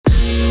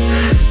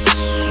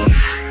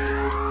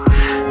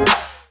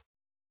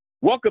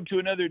Welcome to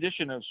another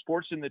edition of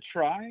Sports in the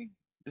Tri.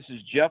 This is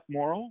Jeff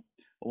Morrill,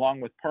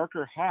 along with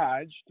Parker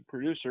Hodge, the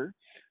producer.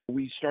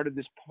 We started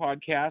this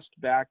podcast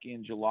back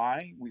in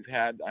July. We've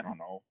had,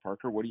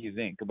 Parker, what do you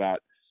think, about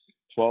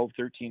 12,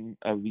 13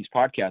 of these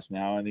podcasts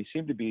now, and they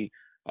seem to be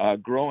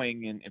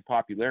growing in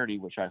popularity,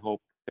 which I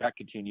hope that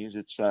continues.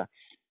 It's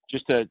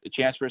just a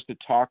chance for us to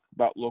talk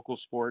about local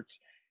sports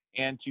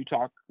and to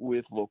talk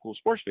with local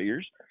sports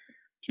figures.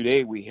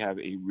 Today, we have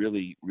a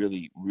really,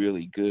 really,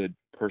 really good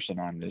person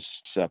on this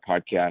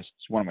podcast.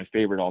 It's one of my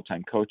favorite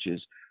all-time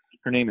coaches.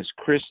 Her name is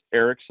Chris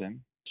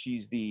Erickson.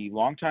 She's the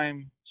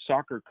longtime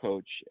soccer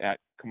coach at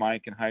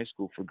Kamiakin High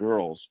School for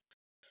girls.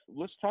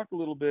 Let's talk a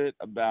little bit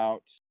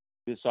about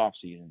this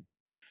offseason.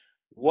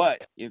 What,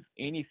 if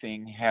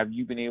anything, have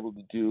you been able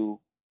to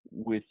do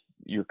with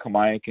your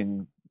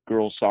Kamiakin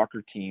girls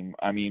soccer team?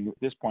 I mean, at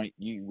this point,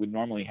 you would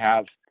normally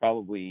have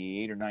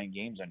probably 8 or 9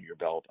 games under your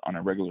belt on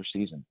a regular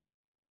season.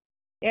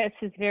 Yes,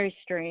 it's very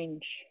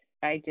strange.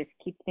 I just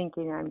keep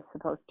thinking I'm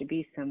supposed to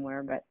be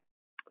somewhere, but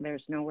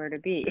there's nowhere to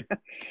be.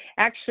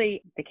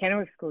 Actually, the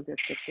Kennewick School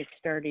District is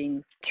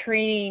starting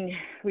training.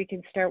 We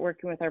can start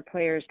working with our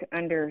players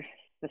under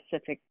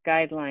specific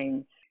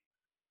guidelines.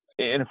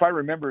 And if I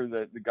remember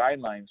the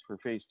guidelines for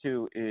phase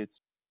 2,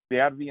 they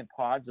have to be in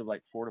pods of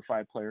like 4 to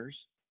 5 players.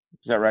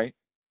 Is that right?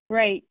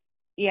 Right.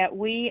 Yeah,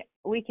 we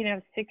can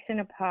have 6 in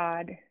a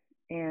pod.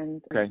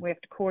 And okay. We have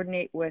to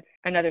coordinate with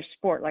another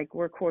sport, like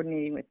we're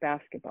coordinating with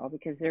basketball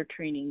because they're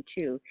training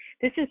too.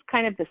 This is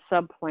kind of the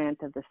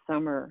subplant of the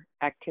summer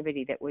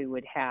activity that we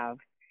would have.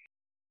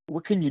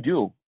 What can you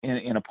do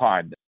in a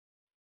pod?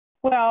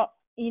 Well,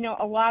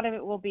 a lot of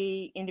it will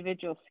be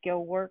individual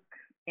skill work,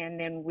 and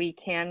then we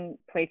can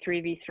play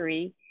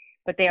 3v3,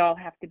 but they all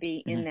have to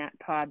be in that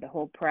pod the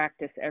whole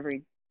practice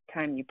every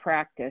time you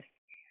practice.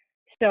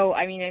 So,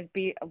 it'd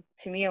be,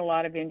 to me, a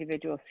lot of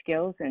individual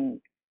skills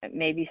and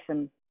maybe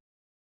some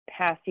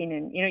passing,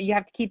 and you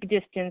have to keep a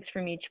distance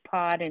from each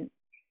pod, and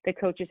the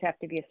coaches have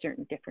to be a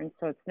certain difference,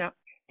 so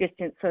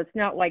it's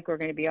not like we're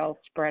going to be all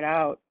spread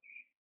out.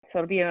 So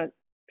it'll be a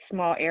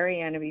small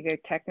area and it'll be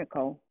very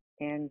technical,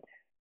 and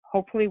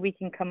hopefully we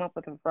can come up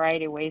with a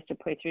variety of ways to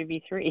play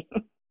 3v3.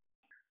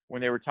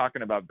 When they were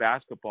talking about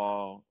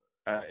basketball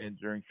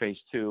during phase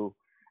 2,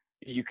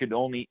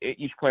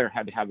 each player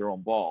had to have their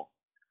own ball,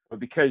 but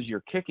because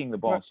you're kicking the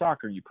ball in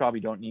soccer, you probably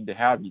don't need to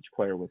have each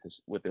player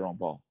with their own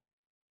ball.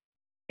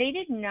 They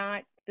did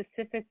not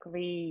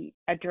specifically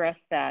address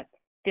that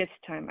this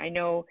time. I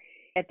know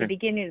at the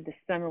beginning of the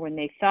summer when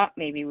they thought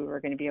maybe we were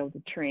going to be able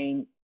to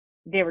train,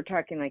 they were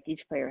talking like each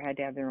player had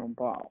to have their own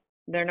ball.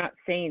 They're not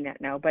saying that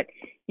now, but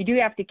you do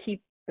have to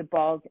keep the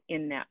balls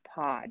in that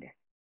pod.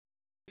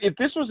 If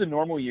this was a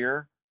normal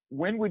year,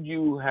 when would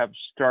you have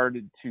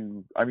started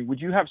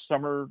would you have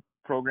summer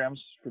programs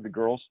for the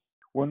girls?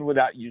 When would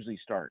that usually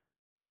start?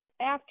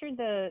 After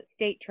the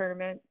state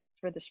tournaments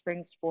for the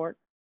spring sport,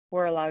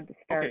 we're allowed to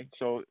start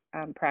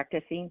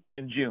practicing.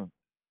 In June.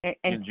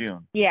 In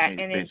June. Yeah,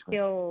 basically. And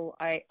until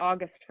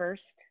August 1st.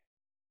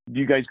 Do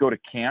you guys go to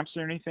camps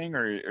or anything,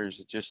 or is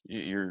it just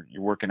you're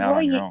working out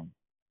on your own?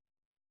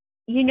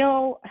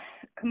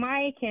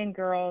 Kamiakin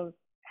girls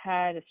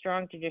had a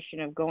strong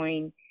tradition of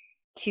going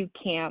to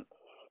camps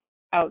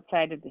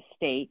outside of the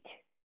state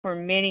for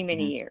many,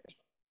 many years.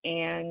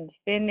 And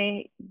then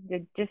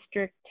the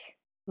district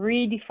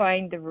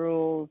redefined the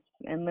rules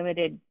and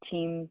limited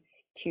teams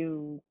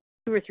to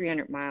 200 or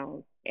 300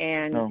 miles.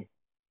 And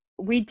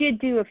we did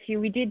do a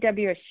few. We did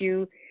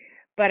WSU,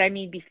 but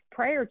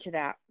prior to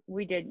that,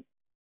 we did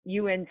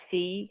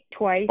UNC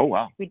twice. Oh,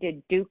 wow. We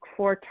did Duke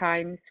 4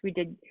 times. We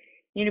did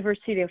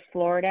University of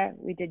Florida.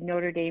 We did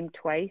Notre Dame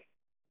twice.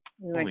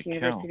 We went to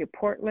University of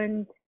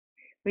Portland.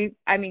 We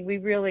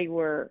really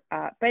were.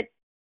 But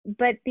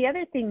the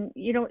other thing,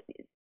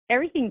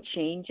 everything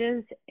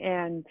changes,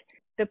 and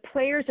the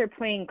players are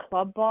playing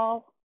club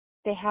ball.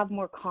 They have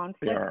more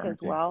conflicts as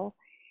well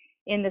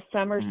in the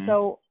summer.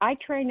 So I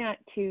try not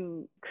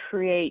to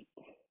create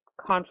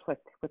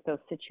conflict with those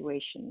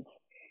situations.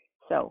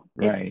 So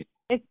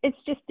it's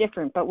just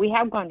different, but we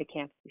have gone to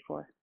camps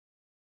before.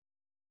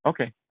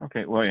 Okay.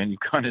 Well, and you've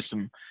gone to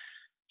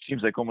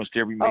seems like almost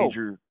every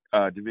major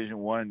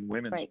Division I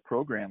women's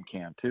program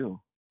camp too.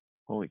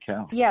 Holy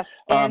cow. Yes,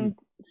 and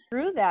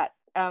through that,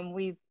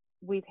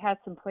 we've had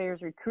some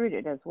players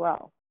recruited as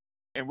well.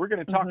 And we're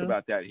going to talk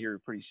about that here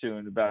pretty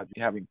soon, about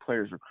having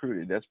players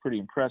recruited. That's pretty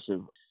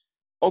impressive.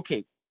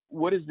 Okay,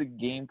 what is the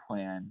game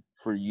plan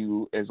for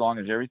you as long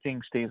as everything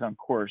stays on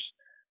course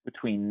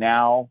between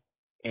now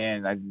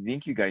and I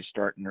think you guys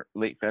start in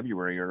late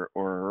February or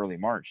early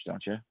March,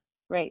 don't you?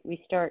 Right.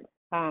 We start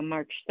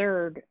March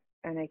 3rd,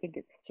 and I think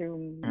it's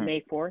through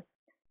May 4th.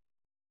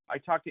 I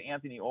talked to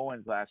Anthony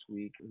Owens last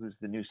week, who's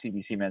the new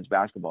CBC men's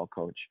basketball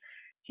coach.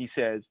 He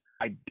says,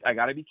 I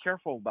got to be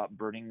careful about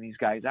burning these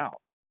guys out.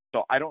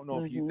 So I don't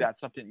know if that's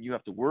something you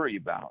have to worry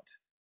about.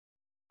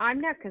 I'm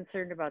not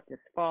concerned about this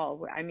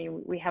fall.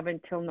 We have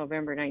until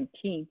November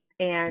 19th.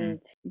 And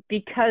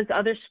because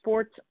other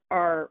sports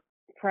are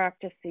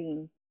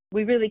practicing,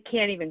 we really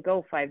can't even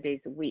go 5 days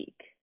a week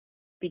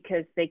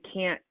because they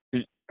can't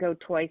go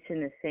twice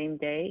in the same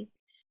day.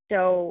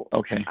 So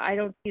Okay. I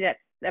don't see that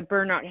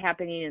burnout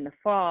happening in the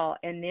fall.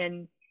 And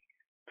then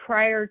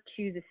prior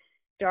to the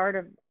start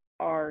of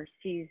our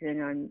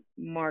season on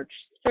March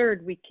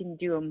 3rd, we can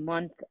do a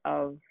month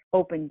of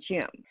open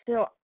gym.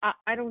 So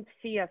I don't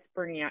see us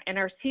burning out. And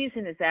our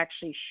season is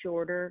actually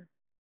shorter.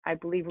 I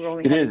believe we're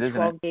only having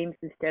 12 games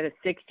instead of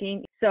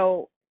 16.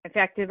 So, in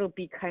fact, it'll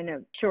be kind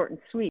of short and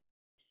sweet.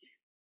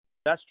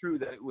 That's true.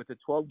 That with the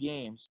 12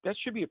 games, that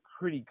should be a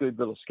pretty good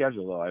little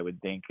schedule, though, I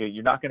would think.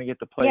 You're not going to get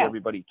to play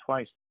everybody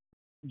twice.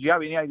 Do you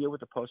have any idea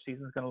what the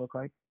postseason is going to look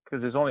like?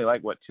 Because there's only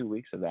 2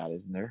 weeks of that,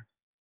 isn't there?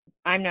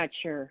 I'm not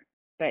sure,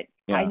 but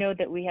I know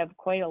that we have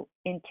quite an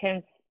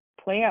intense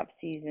playoff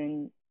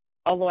season,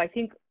 although I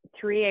think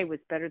 3A was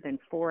better than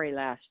 4A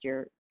last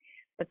year.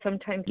 But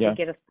sometimes they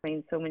get us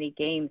playing so many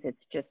games,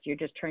 you're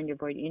just trying to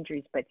avoid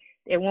injuries. But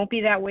it won't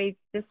be that way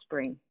this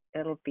spring.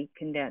 It'll be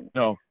condensed.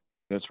 No,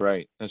 that's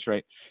right. That's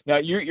right. Now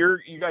you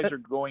guys are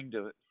going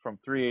from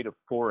 3A to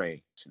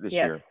 4A this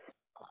year.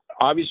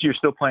 Obviously, you're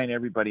still playing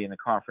everybody in the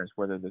conference,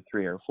 whether they're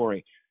 3A or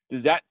 4A.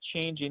 Does that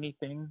change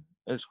anything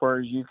as far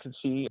as you can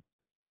see?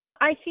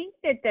 I think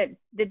that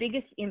the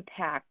biggest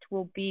impact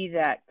will be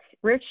that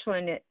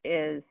Richland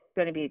is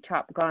going to be a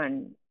top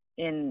gun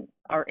in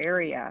our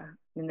area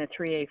in the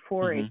 3A,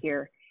 4A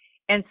here.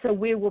 And so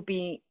we will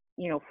be,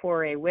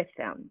 4A with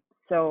them.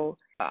 So,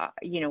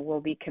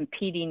 we'll be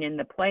competing in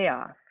the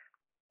playoffs.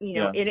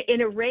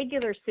 In a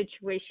regular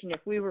situation, if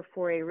we were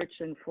 4A,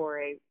 Richland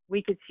 4A,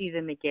 we could see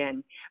them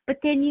again. But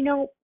then,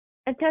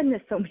 I've done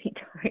this so many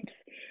times.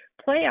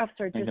 Playoffs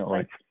are just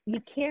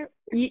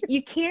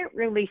you can't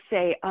really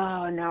say,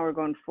 oh, now we're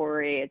going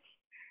 4A.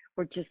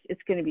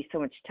 It's going to be so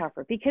much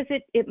tougher, because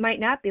it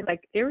might not be.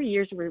 Like, there were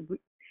years where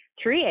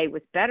 3A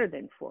was better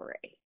than 4A.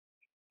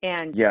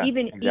 And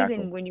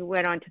even when you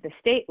went on to the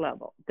state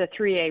level, the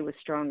 3A was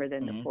stronger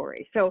than the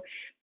 4A. So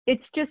it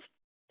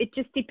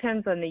just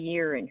depends on the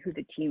year and who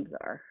the teams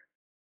are.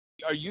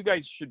 You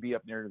guys should be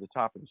up near the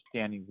top of the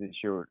standings this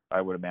year,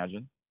 I would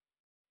imagine.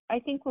 I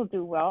think we'll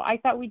do well. I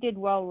thought we did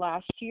well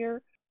last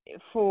year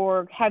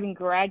for having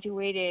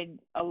graduated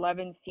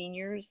 11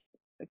 seniors,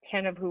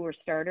 10 of who were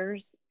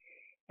starters.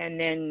 And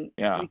then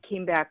we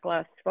came back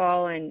last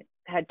fall and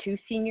had 2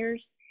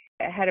 seniors.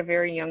 Had a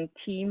very young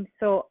team.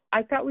 So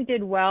I thought we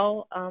did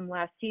well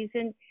last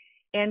season,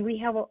 and we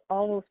have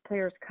all those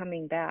players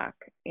coming back,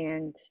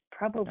 and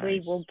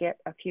probably we'll get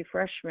a few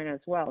freshmen as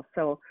well.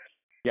 So,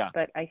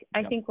 but I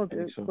think we'll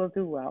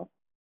do well.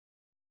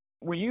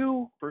 When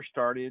you first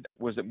started,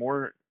 was it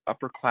more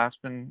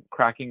upperclassmen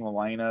cracking the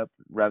lineup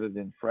rather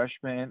than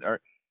freshmen?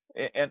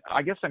 And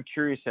I guess I'm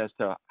curious as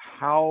to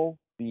how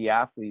the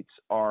athletes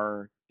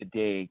are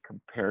today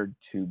compared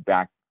to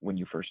back when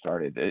you first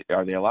started.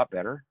 Are they a lot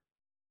better?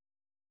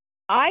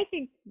 I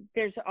think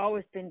there's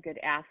always been good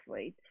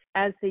athletes.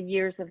 As the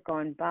years have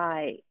gone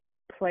by,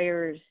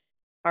 players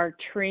are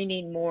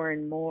training more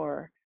and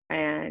more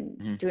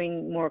and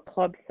doing more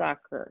club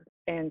soccer.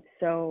 And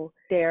so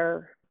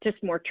they're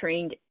just more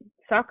trained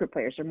soccer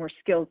players or more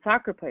skilled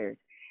soccer players,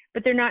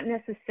 but they're not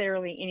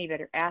necessarily any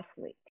better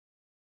athletes.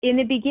 In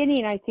the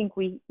beginning, I think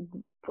it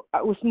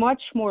was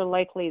much more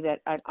likely that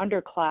an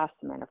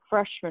underclassman, a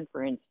freshman,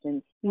 for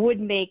instance,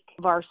 would make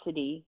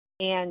varsity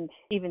and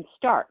even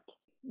start.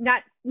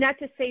 Not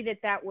to say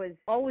that was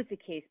always the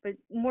case, but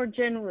more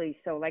generally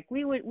so. Like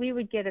we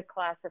would get a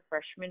class of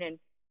freshmen, and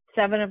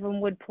 7 of them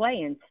would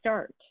play and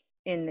start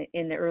in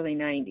the early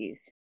 90s.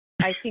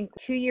 I think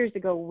 2 years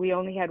ago we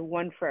only had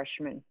 1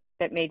 freshman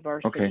that made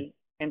varsity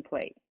and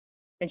played,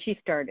 and she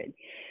started.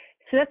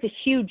 So that's a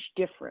huge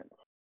difference.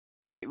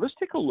 Let's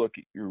take a look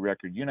at your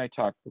record. You and I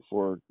talked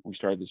before we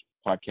started this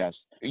podcast.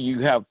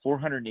 You have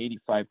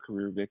 485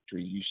 career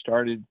victories. You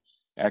started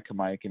at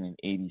Kamiakin in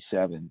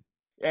 87.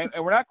 And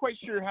we're not quite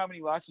sure how many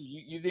losses.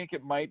 You think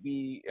it might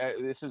be,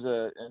 this is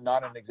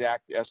not an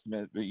exact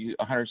estimate, but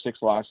 106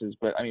 losses.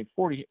 But,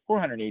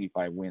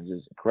 485 wins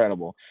is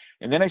incredible.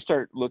 And then I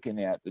start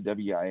looking at the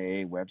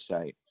WIAA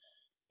website.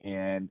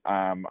 And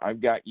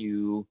I've got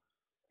you,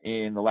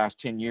 in the last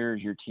 10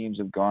 years, your teams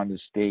have gone to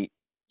state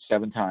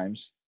 7 times.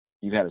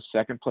 You've had a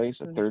second place,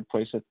 a third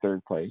place, a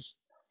third place.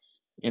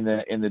 In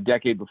the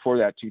decade before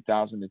that,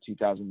 2000 to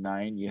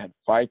 2009, you had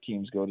 5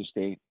 teams go to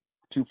state,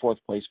 2 fourth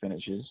place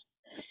finishes.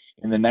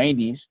 In the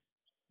 90s,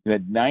 you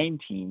had 9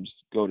 teams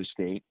go to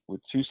state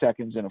with 2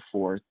 seconds and a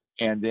fourth.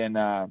 And then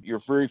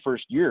your very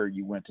first year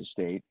you went to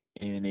state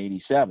in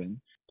 87.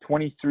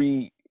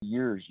 23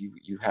 years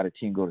you had a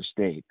team go to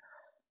state.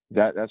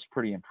 That's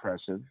pretty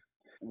impressive.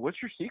 What's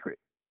your secret?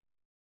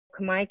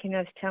 Kamiakin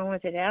has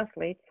talented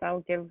athletes.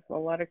 I'll give a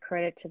lot of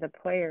credit to the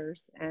players.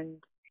 And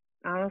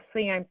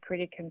honestly, I'm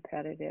pretty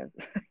competitive.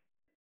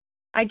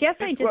 I guess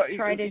I just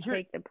try to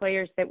take the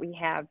players that we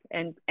have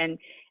and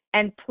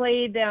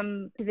play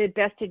them to the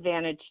best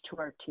advantage to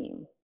our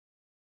team.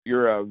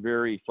 You're a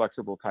very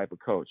flexible type of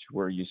coach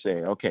where you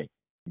say, okay,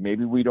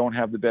 maybe we don't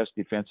have the best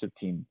defensive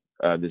team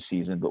this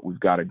season, but we've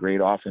got a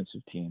great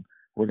offensive team.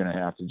 We're going to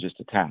have to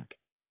just attack.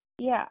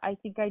 Yeah, I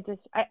think I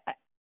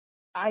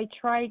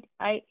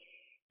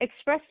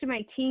expressed to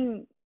my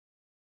team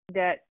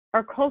that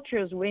our culture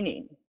is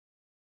winning,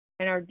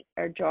 and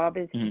our job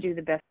is to do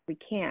the best we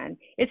can.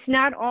 It's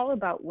not all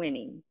about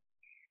winning.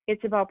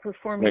 It's about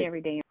performing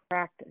every day in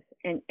practice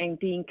and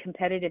being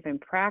competitive in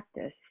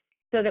practice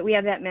so that we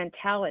have that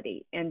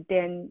mentality. And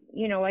then,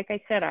 like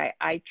I said,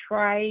 I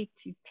try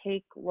to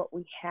take what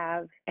we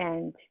have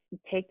and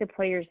take the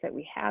players that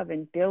we have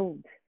and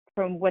build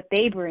from what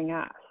they bring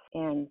us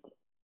and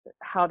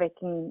how they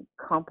can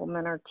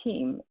complement our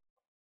team.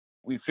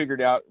 We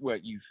figured out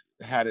you've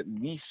had at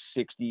least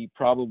 60,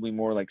 probably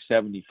more like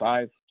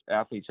 75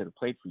 athletes that have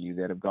played for you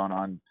that have gone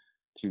on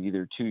to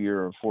either 2-year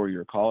or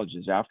 4-year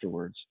colleges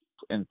afterwards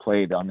and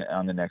played on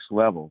the next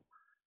level.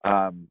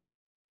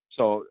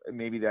 So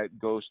maybe that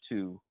goes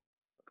to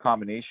a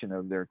combination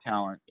of their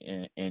talent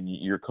and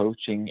your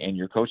coaching and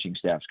your coaching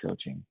staff's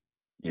coaching.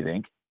 You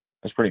think?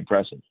 That's pretty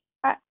impressive.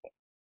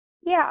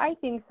 Yeah, I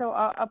think so.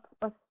 A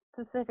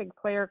specific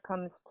player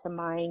comes to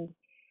mind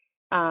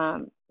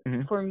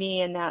for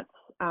me, and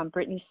that's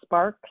Brittany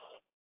Sparks.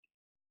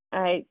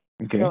 I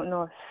don't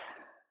know if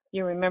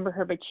you remember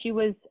her, but she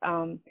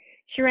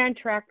ran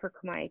track for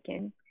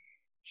Kamiakin.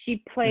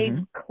 She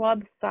played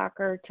club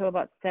soccer till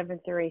about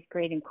 7th or 8th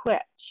grade and quit.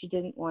 She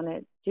didn't want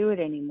to do it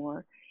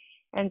anymore.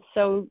 And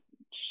so,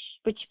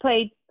 but she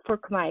played for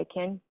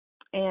Kamiakin,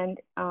 and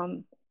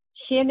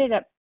she ended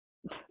up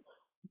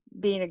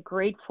being a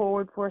great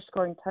forward for us,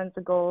 scoring tons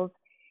of goals.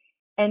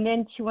 And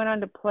then she went on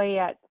to play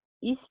at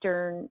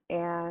Eastern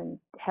and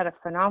had a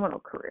phenomenal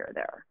career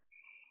there.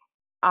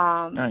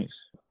 Nice.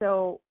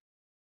 So,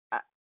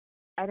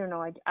 I don't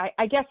know.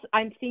 I guess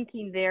I'm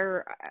thinking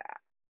there.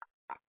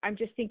 I'm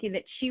just thinking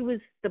that she was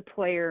the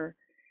player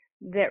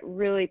that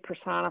really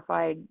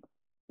personified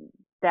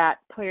that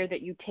player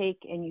that you take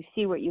and you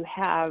see what you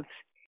have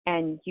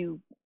and you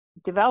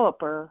develop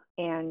her,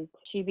 and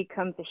she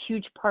becomes a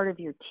huge part of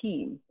your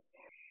team.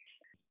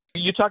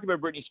 You talked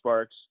about Brittany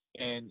Sparks,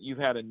 and you've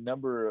had a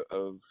number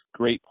of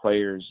great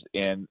players,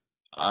 and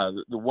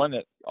the one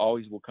that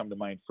always will come to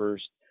mind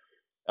first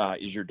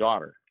is your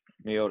daughter,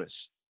 Meotis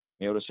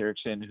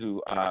Eriksson,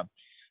 who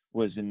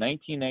was in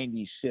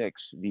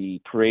 1996 the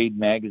Parade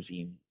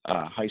Magazine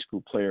High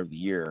School Player of the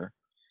Year,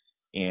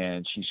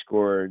 and she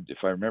scored, if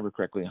I remember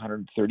correctly,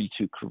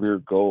 132 career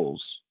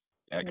goals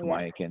at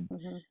Kamiakin.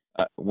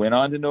 Went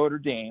on to Notre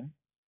Dame,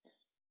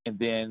 and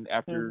then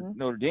after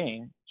Notre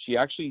Dame, she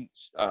actually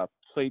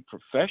played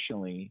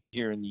professionally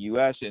here in the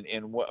U.S.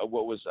 And what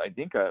was, I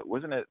think,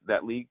 wasn't it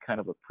that league kind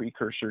of a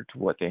precursor to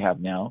what they have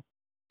now?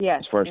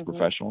 Yes. As far as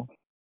professional?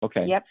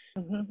 Okay. Yep.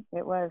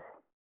 It was.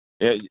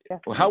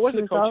 Well, how was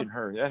it coaching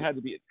her? That had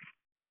to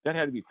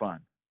be fun.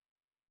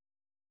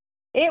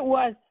 It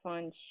was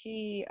fun.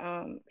 She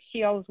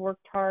always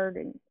worked hard,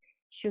 and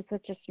she was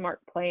such a smart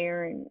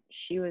player, and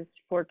she was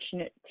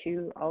fortunate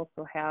to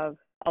also have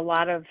a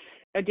lot of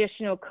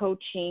additional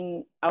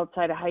coaching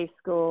outside of high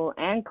school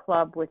and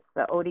club with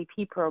the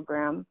ODP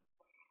program.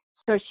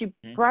 So she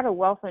brought a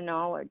wealth of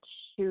knowledge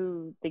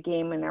to the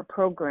game and our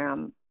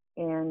program.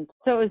 And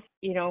so it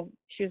was,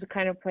 she was the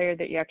kind of player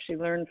that you actually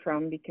learn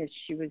from because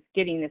she was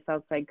getting this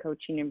outside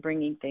coaching and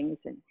bringing things.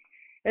 And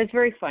it was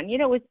very fun. It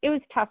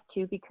was tough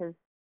too because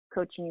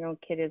coaching your own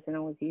kid isn't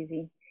always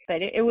easy.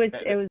 But it was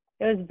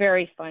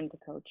very fun to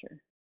coach her.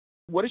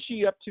 What is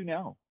she up to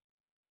now?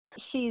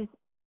 She's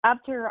up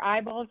to her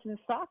eyeballs in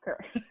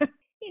soccer.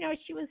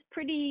 She was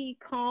pretty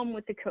calm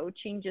with the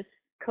coaching, just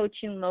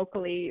coaching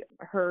locally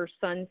her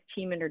son's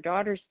team and her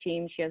daughter's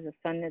team. She has a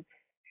son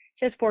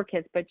she has 4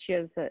 kids, but she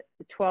has a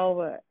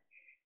 12,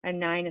 a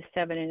 9, a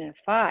 7, and a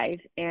 5.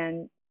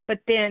 But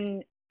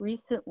then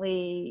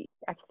recently,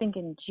 I think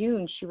in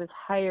June, she was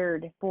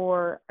hired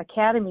for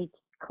Academy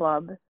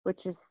Club, which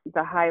is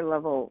the high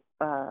level.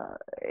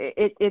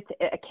 It's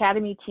an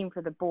academy team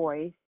for the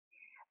boys.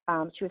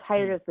 She was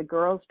hired as the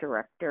girls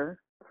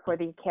director for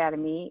the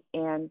academy,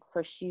 and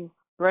so she's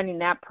running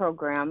that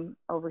program,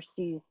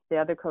 oversees the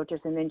other coaches,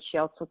 and then she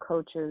also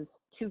coaches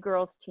 2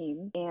 girls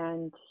teams,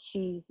 and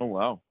she's,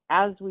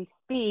 as we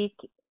speak,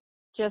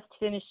 just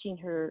finishing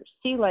her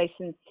C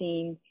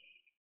licensing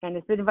and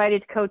has been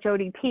invited to coach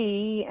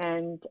ODP,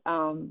 and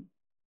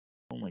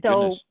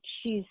so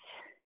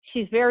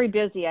she's very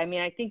busy. I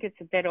mean, I think it's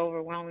a bit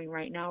overwhelming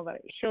right now,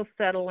 but she'll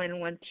settle in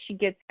once she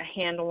gets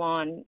a handle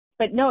on.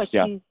 But no,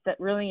 she's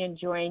really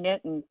enjoying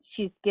it, and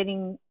she's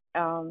getting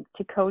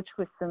to coach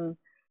with some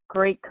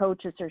great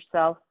coaches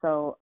herself.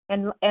 So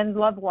and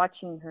love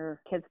watching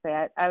her kids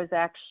play. I was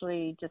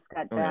actually just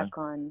got back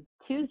on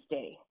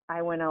Tuesday.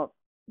 I went out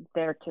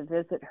there to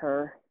visit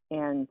her,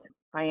 and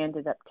I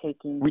ended up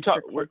taking her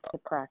kids to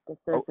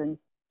practices and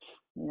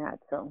that.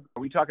 So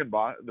are we talking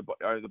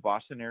the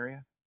Boston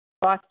area?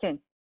 Boston.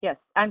 Yes.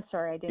 I'm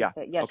sorry, I didn't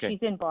say. Yes, okay.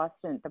 She's in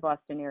Boston, the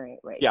Boston area,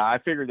 right? Yeah, I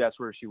figured that's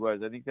where she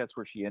was. I think that's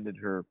where she ended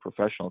her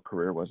professional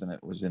career, wasn't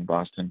it? Was in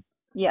Boston.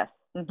 Yes.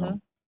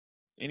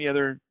 Any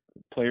other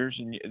players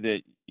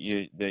that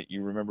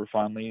you remember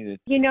fondly?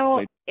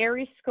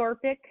 Ari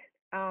Skorpic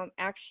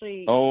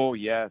actually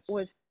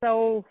was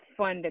so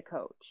fun to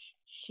coach.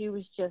 She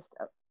was just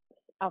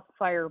a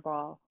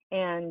fireball.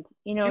 And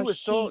she was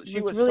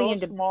really so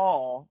into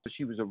small, but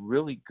she was a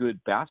really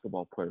good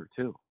basketball player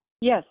too.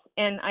 Yes,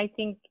 and I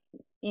think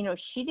I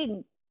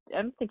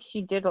don't think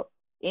she did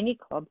any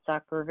club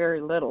soccer, or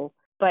very little,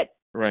 but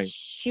Right.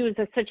 she was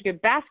such a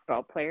good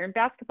basketball player, and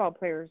basketball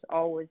players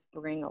always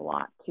bring a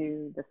lot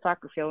to the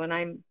soccer field, and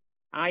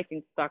I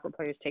think soccer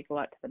players take a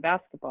lot to the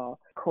basketball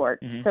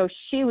court. Mm-hmm. So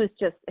she was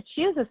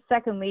a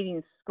second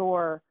leading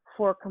scorer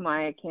for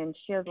Kamiakin.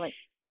 She had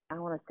I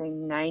want to say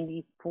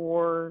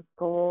 94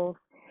 goals,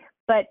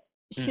 but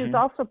she was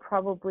also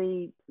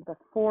probably the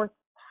fourth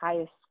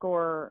highest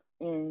scorer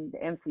in the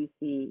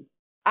MCC.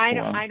 I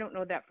don't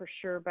know that for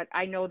sure, but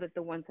I know that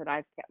the ones that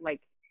I've kept, I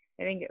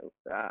think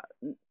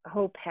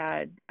Hope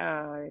had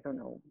I don't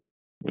know.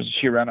 Was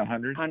she around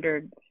 100?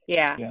 100,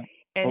 yeah. Yeah.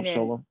 And Hope then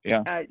Solo,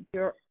 yeah.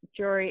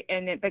 Jory,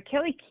 but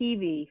Kelly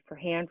Keevy for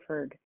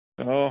Hanford.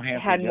 Oh,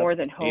 Hanford had more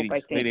than Hope, 80s,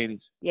 I think. Late 80s.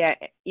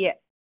 Yeah.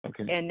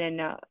 Okay. And then,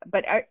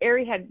 but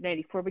Ari had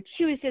 94, but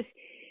she was just.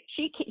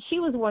 She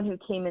was one who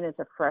came in as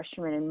a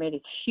freshman and made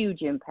a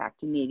huge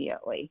impact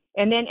immediately.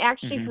 And then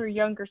actually her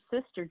younger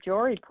sister,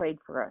 Jory, played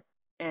for us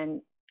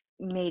and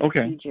made a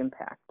huge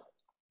impact.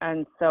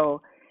 And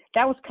so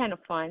that was kind of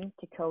fun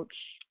to coach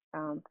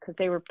because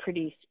they were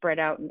pretty spread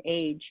out in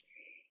age.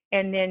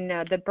 And then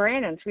the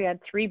Brannons, we had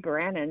 3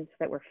 Brannons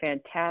that were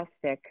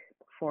fantastic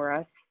for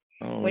us.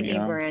 Whitney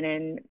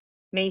Brannon,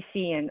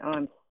 Macy, and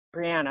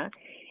Brianna.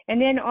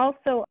 And then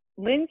also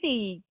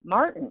Lindsay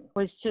Martin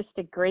was just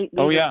a great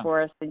leader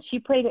for us, and she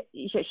played at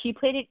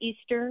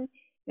Eastern,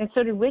 and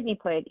so did Whitney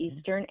play at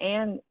Eastern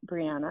and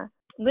Brianna.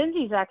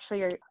 Lindsay's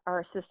actually our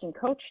assistant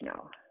coach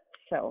now,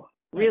 so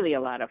really a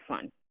lot of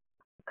fun.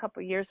 A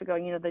couple of years ago,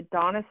 the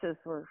Donuses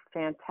were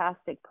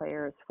fantastic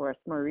players for us.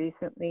 More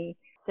recently,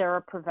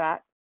 Sarah Pravat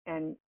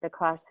and the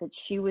class that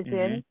she was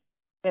in,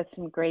 there's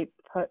some great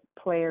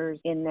players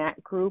in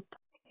that group.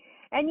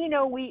 And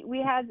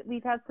we've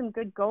had some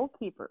good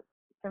goalkeepers.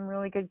 Some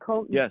really good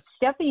coaches. Yes.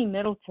 Stephanie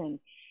Middleton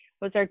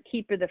was our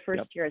keeper the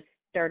first year I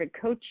started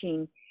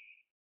coaching,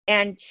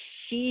 and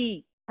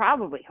she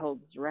probably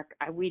holds the record.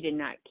 We did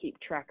not keep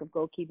track of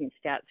goalkeeping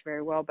stats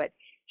very well, but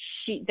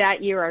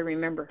that year I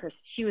remember her.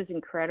 She was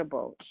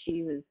incredible.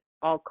 She was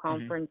all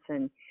conference,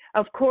 and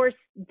of course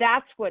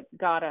that's what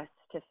got us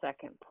to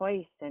second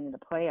place in the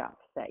playoffs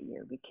that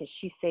year because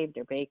she saved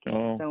her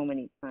bacon so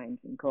many times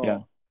in goal. Yeah.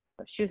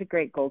 So she was a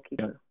great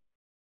goalkeeper.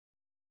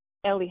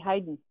 Yeah. Ellie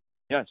Hayden.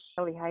 Yes.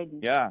 Ellie Hayden.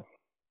 Yeah.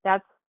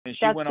 That's and she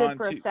that's went good on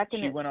for a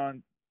second. She went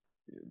on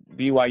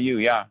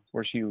BYU,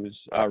 where she was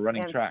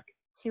running track.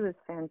 She was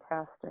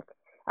fantastic.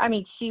 I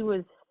mean,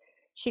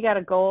 she got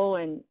a goal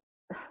in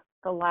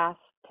the last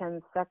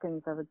 10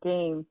 seconds of a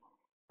game,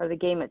 or the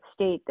game at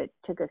state that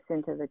took us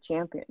into the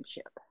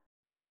championship.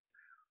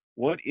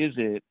 What is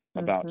it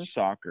about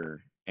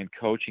soccer and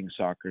coaching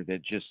soccer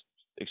that just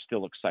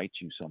still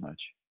excites you so much?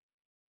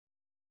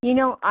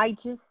 I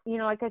just,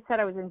 like I said,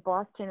 I was in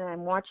Boston and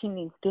I'm watching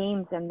these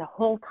games, and the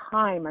whole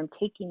time I'm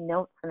taking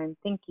notes and I'm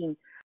thinking,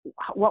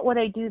 what would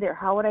I do there?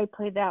 How would I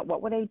play that?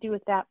 What would I do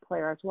with that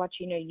player? I was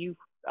watching a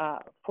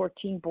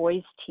U14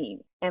 boys team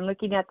and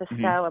looking at the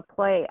style of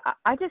play.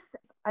 I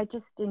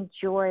just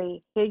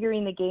enjoy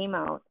figuring the game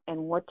out and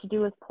what to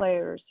do with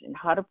players and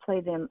how to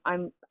play them.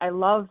 I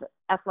love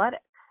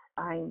athletics.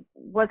 I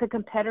was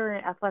an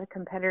athletic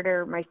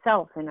competitor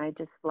myself, and I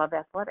just love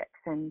athletics.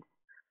 And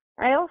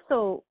I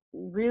also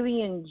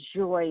really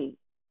enjoy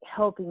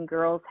helping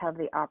girls have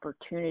the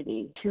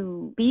opportunity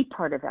to be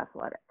part of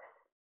athletics.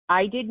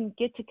 I didn't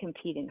get to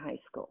compete in high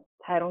school.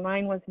 Title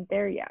IX wasn't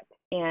there yet,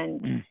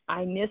 and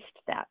I missed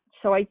that.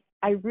 So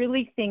I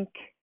really think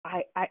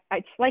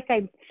it's like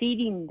I'm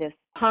feeding this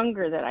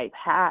hunger that I've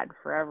had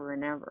forever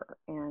and ever.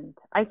 And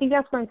I think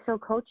that's why I'm still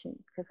coaching,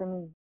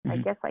 because I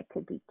guess I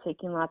could be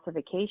taking lots of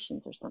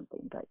vacations or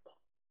something, but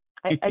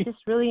I just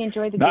really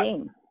enjoy the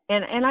game.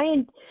 And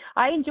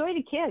I enjoy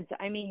the kids.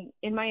 I mean,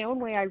 in my own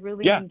way, I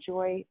really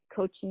enjoy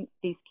coaching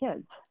these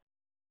kids.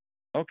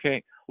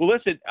 Okay. Well,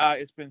 listen,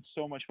 it's been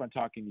so much fun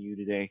talking to you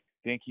today.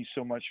 Thank you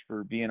so much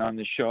for being on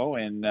the show,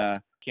 and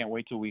can't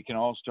wait till we can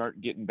all start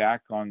getting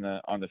back on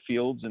the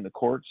fields and the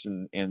courts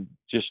and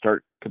just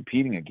start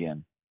competing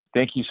again.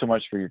 Thank you so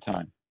much for your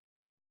time.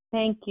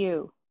 Thank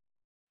you.